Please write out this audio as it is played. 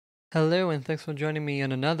Hello, and thanks for joining me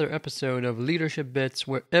on another episode of Leadership Bits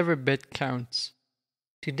where every bit counts.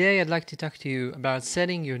 Today, I'd like to talk to you about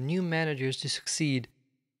setting your new managers to succeed.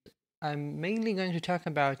 I'm mainly going to talk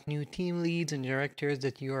about new team leads and directors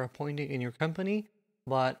that you are appointing in your company,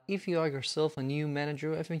 but if you are yourself a new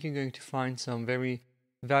manager, I think you're going to find some very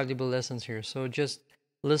valuable lessons here. So just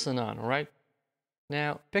listen on, alright?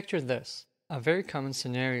 Now, picture this. A very common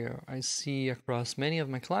scenario I see across many of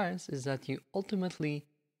my clients is that you ultimately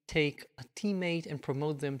take a teammate and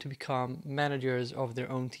promote them to become managers of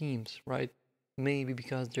their own teams, right? Maybe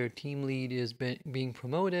because their team lead is being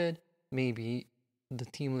promoted, maybe the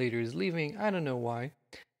team leader is leaving, I don't know why,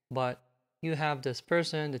 but you have this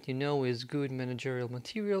person that you know is good managerial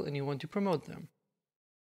material and you want to promote them.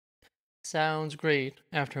 Sounds great,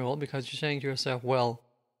 after all, because you're saying to yourself, well,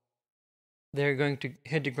 they're going to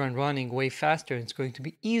hit the ground running way faster. It's going to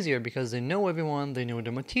be easier because they know everyone, they know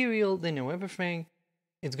the material, they know everything.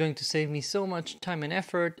 It's going to save me so much time and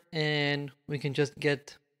effort, and we can just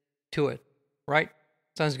get to it, right?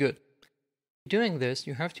 Sounds good. Doing this,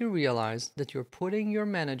 you have to realize that you're putting your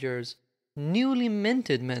managers, newly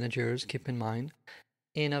minted managers, keep in mind,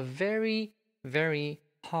 in a very, very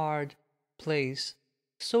hard place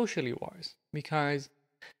socially wise, because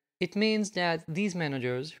it means that these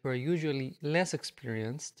managers, who are usually less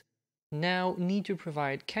experienced, now need to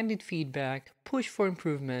provide candid feedback, push for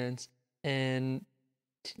improvements, and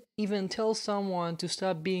even tell someone to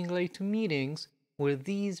stop being late to meetings where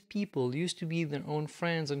these people used to be their own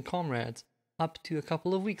friends and comrades up to a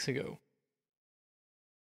couple of weeks ago.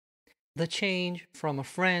 The change from a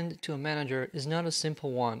friend to a manager is not a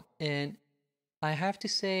simple one, and I have to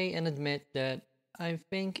say and admit that I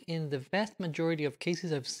think in the vast majority of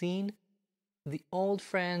cases I've seen, the old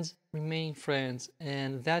friends remain friends,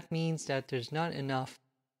 and that means that there's not enough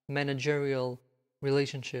managerial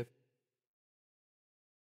relationship.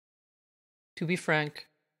 To be frank,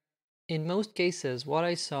 in most cases, what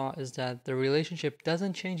I saw is that the relationship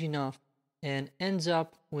doesn't change enough and ends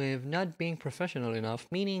up with not being professional enough,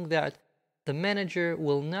 meaning that the manager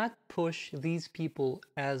will not push these people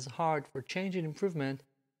as hard for change and improvement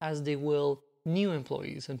as they will new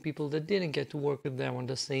employees and people that didn't get to work with them on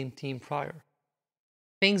the same team prior.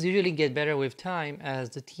 Things usually get better with time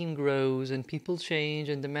as the team grows and people change,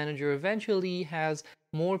 and the manager eventually has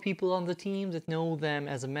more people on the team that know them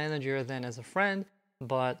as a manager than as a friend.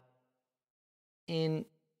 But in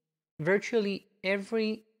virtually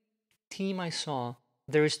every team I saw,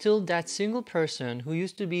 there is still that single person who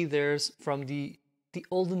used to be theirs from the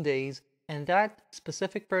olden days, and that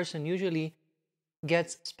specific person usually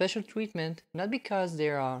gets special treatment not because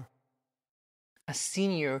they are a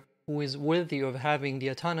senior who is worthy of having the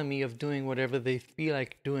autonomy of doing whatever they feel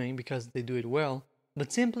like doing because they do it well,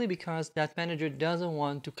 but simply because that manager doesn't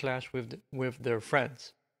want to clash with their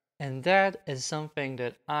friends. And that is something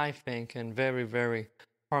that I think can very, very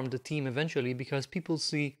harm the team eventually because people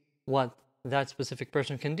see what that specific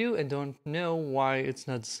person can do and don't know why it's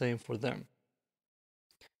not the same for them.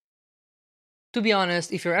 To be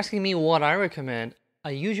honest, if you're asking me what I recommend, I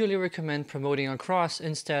usually recommend promoting across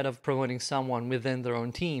instead of promoting someone within their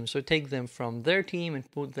own team. So take them from their team and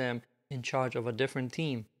put them in charge of a different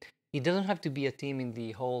team. It doesn't have to be a team in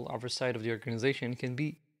the whole other side of the organization. It can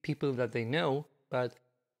be people that they know, but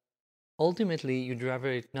ultimately you'd rather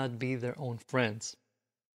it not be their own friends.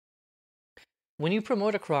 When you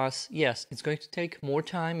promote across, yes, it's going to take more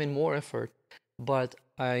time and more effort, but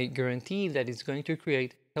I guarantee that it's going to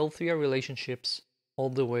create healthier relationships all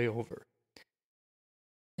the way over.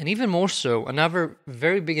 And even more so, another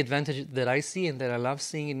very big advantage that I see and that I love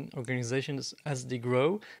seeing in organizations as they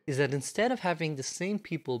grow is that instead of having the same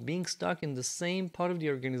people being stuck in the same part of the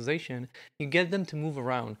organization, you get them to move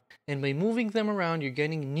around. And by moving them around, you're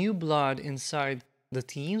getting new blood inside the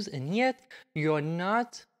teams, and yet you're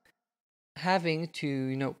not having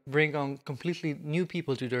to, bring on completely new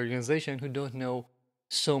people to the organization who don't know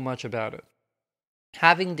so much about it.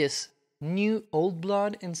 Having this new old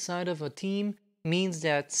blood inside of a team means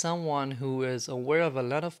that someone who is aware of a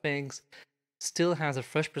lot of things still has a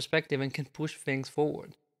fresh perspective and can push things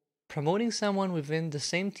forward. Promoting someone within the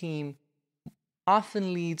same team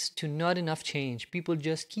often leads to not enough change. People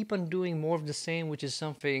just keep on doing more of the same, which is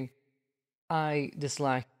something I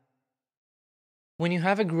dislike. When you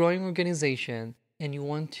have a growing organization and you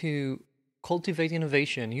want to cultivate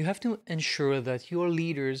innovation, you have to ensure that your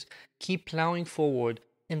leaders keep plowing forward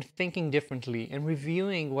and thinking differently and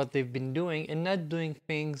reviewing what they've been doing and not doing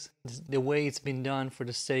things the way it's been done for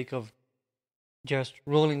the sake of just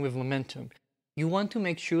rolling with momentum. You want to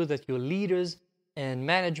make sure that your leaders and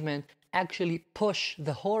management actually push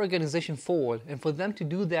the whole organization forward. And for them to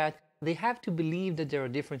do that, they have to believe that there are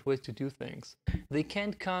different ways to do things. They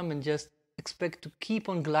can't come and just expect to keep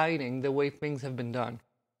on gliding the way things have been done.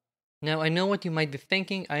 Now, I know what you might be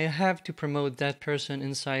thinking. I have to promote that person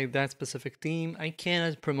inside that specific team. I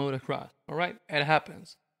cannot promote across. All right? It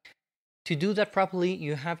happens. To do that properly,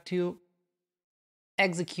 you have to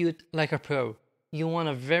execute like a pro. You want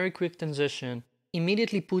a very quick transition.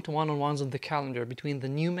 Immediately put one-on-ones on the calendar between the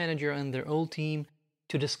new manager and their old team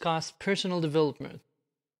to discuss personal development.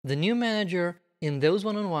 The new manager in those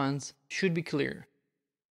one-on-ones should be clear.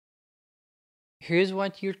 Here's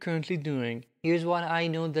what you're currently doing. Here's what I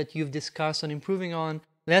know that you've discussed on improving on.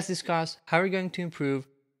 Let's discuss how you're going to improve.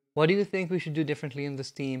 What do you think we should do differently in this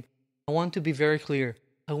team? I want to be very clear.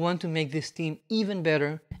 I want to make this team even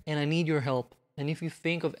better, and I need your help. And if you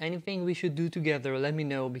think of anything we should do together, let me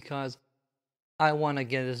know, because I want to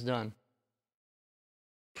get this done.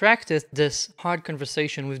 Practice this hard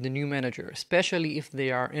conversation with the new manager, especially if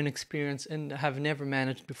they are inexperienced and have never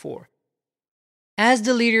managed before. As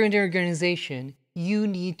the leader in the organization, you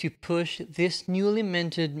need to push this newly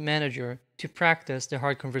minted manager to practice the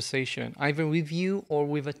hard conversation, either with you or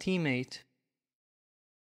with a teammate,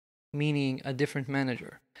 meaning a different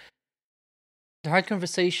manager. The hard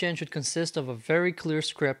conversation should consist of a very clear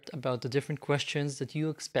script about the different questions that you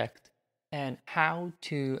expect and how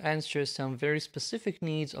to answer some very specific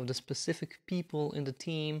needs of the specific people in the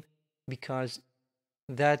team, because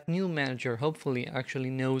that new manager hopefully actually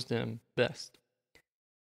knows them best.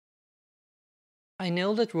 I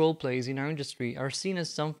know that role plays in our industry are seen as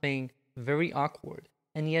something very awkward,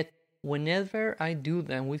 and yet whenever I do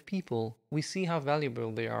them with people, we see how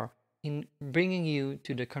valuable they are in bringing you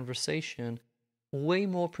to the conversation way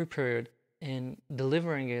more prepared and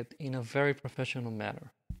delivering it in a very professional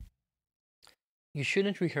manner. You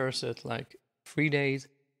shouldn't rehearse it like 3 days,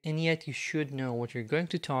 and yet you should know what you're going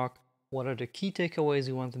to talk, what are the key takeaways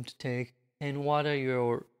you want them to take, and what are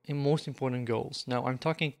your most important goals. Now, I'm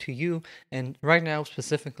talking to you, and right now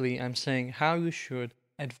specifically, I'm saying how you should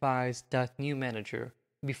advise that new manager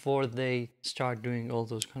before they start doing all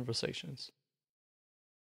those conversations.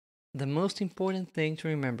 The most important thing to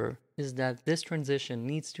remember is that this transition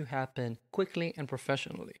needs to happen quickly and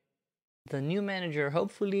professionally. The new manager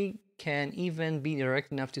hopefully can even be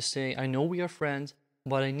direct enough to say, I know we are friends,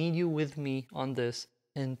 but I need you with me on this,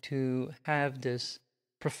 and to have this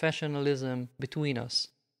professionalism between us.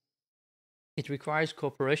 It requires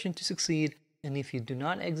cooperation to succeed, and if you do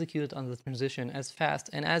not execute on the transition as fast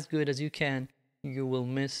and as good as you can, you will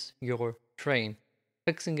miss your train.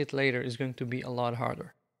 Fixing it later is going to be a lot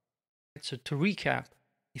harder. So to recap,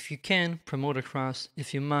 if you can, promote across.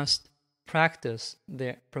 If you must, practice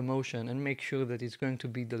the promotion and make sure that it's going to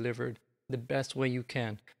be delivered the best way you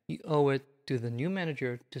can. You owe it to the new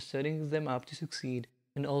manager, to setting them up to succeed,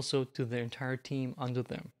 and also to the entire team under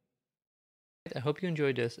them. I hope you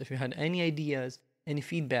enjoyed this. If you had any ideas, any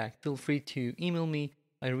feedback, feel free to email me.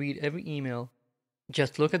 I read every email.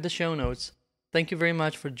 Just look at the show notes. Thank you very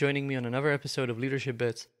much for joining me on another episode of Leadership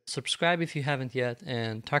Bits. Subscribe if you haven't yet,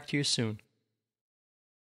 and talk to you soon.